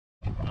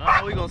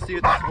Now we're gonna see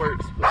if this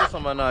works. Put this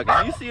on my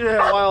noggin. You see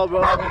that wild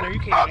dog in there?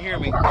 You can't even hear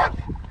me.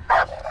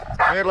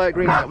 Red light,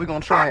 green light. We're gonna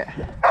try it.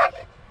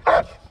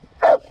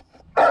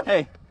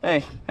 Hey,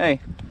 hey, hey,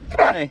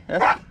 hey.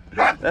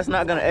 That's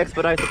not gonna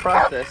expedite the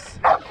process.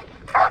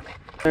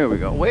 There we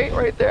go. Wait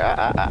right there.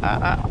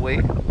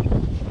 Wait.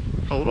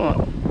 Hold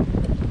on.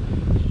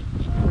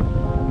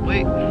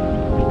 Wait.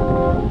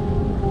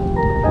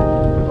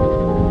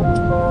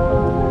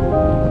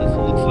 This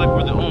looks like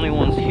we're the only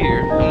ones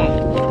here. Come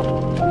on.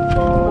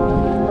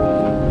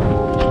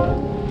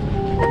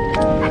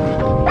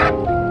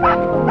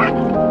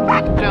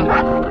 Down.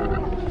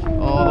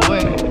 All the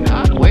way.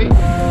 Wait.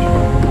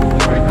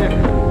 Right there.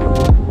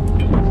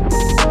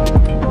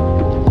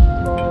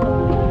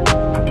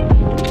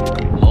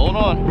 Hold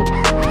on.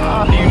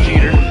 You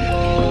cheater.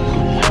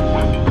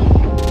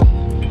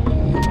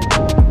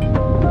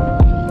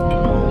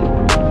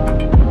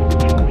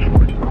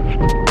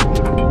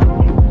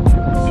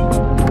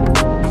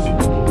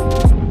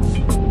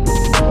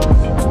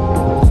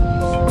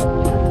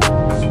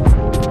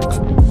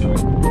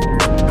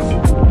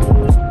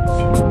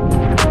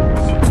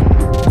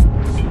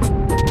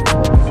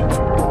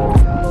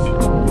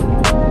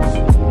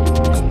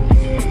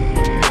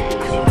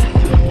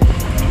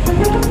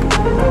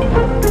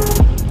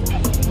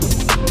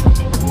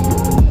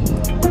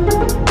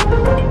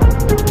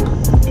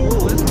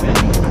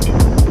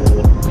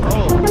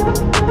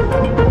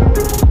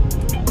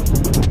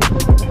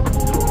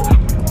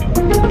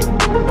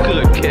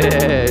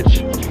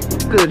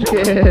 Good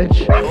catch.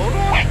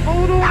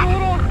 Hold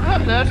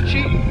on. That's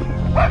cheating.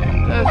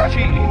 That's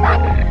cheating.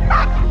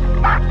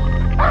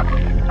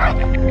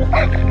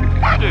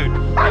 Dude,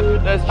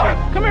 that's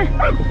cheating. Come here.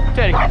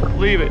 Teddy,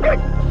 leave it.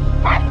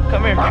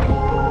 Come here.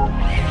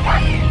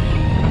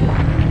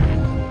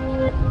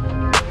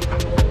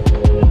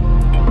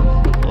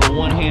 A little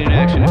one-handed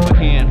action if I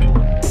can.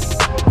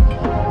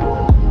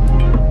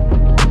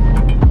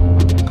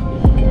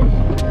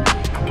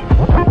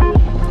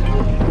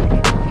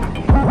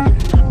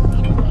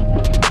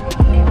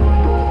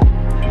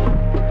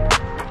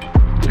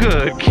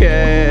 Good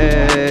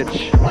catch.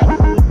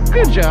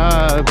 Good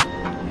job.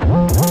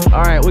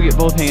 All right, we'll get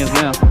both hands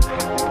now.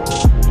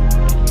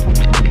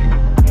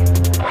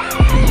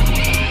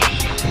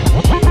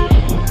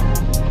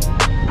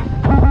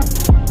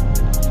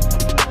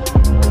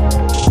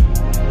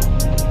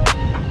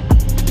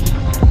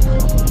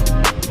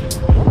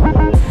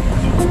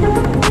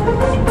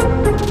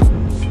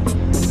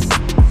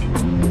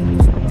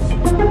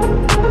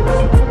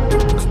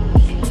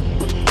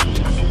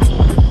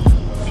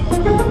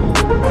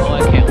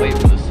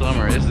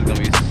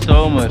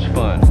 So much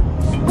fun.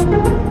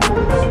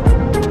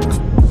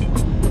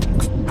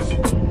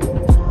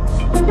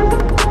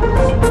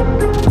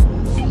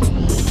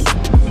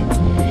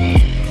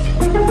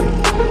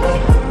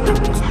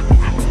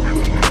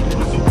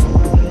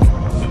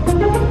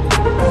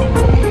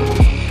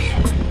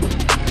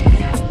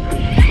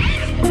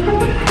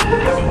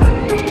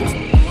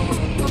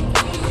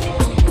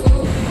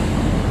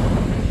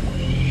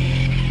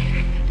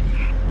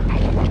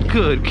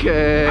 Good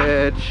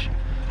catch.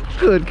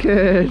 Good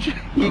catch.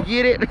 You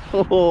get it?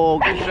 Oh,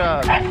 good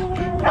job.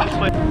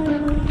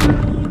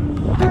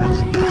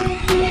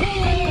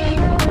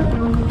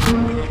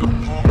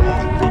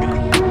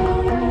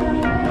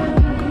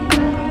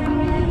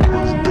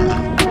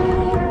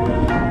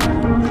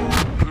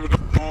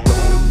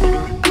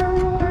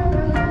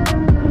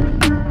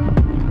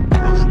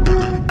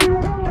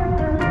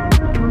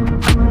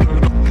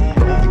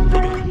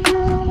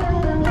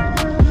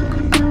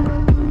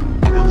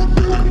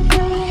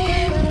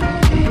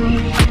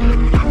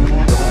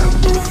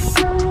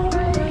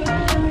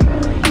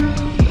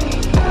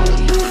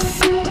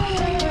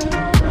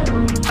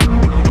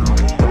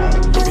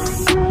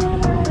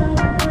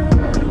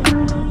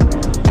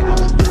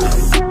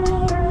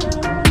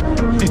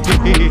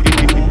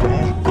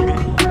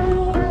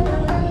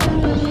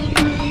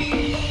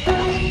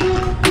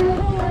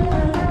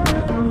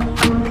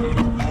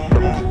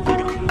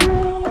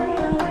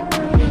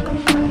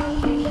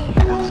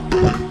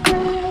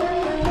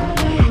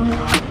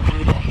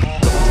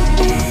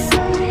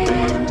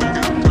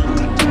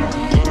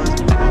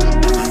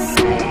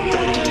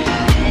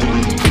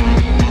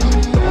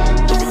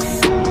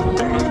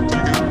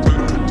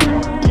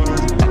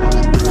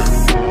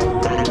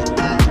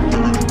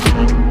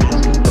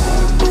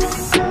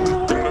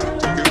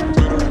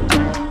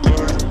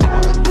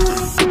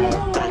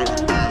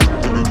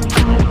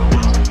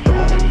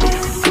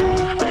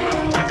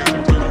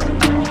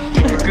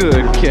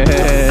 Good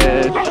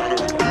catch.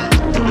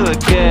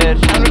 Good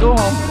catch. Time to go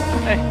home.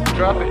 Hey,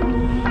 drop it.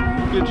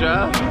 Good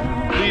job.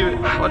 Leave it.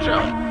 Watch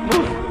out.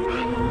 Move.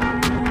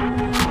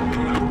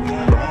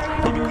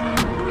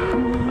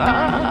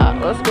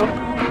 Let's go.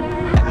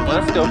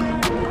 Let's go.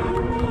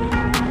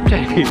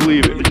 Hey,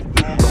 leave it.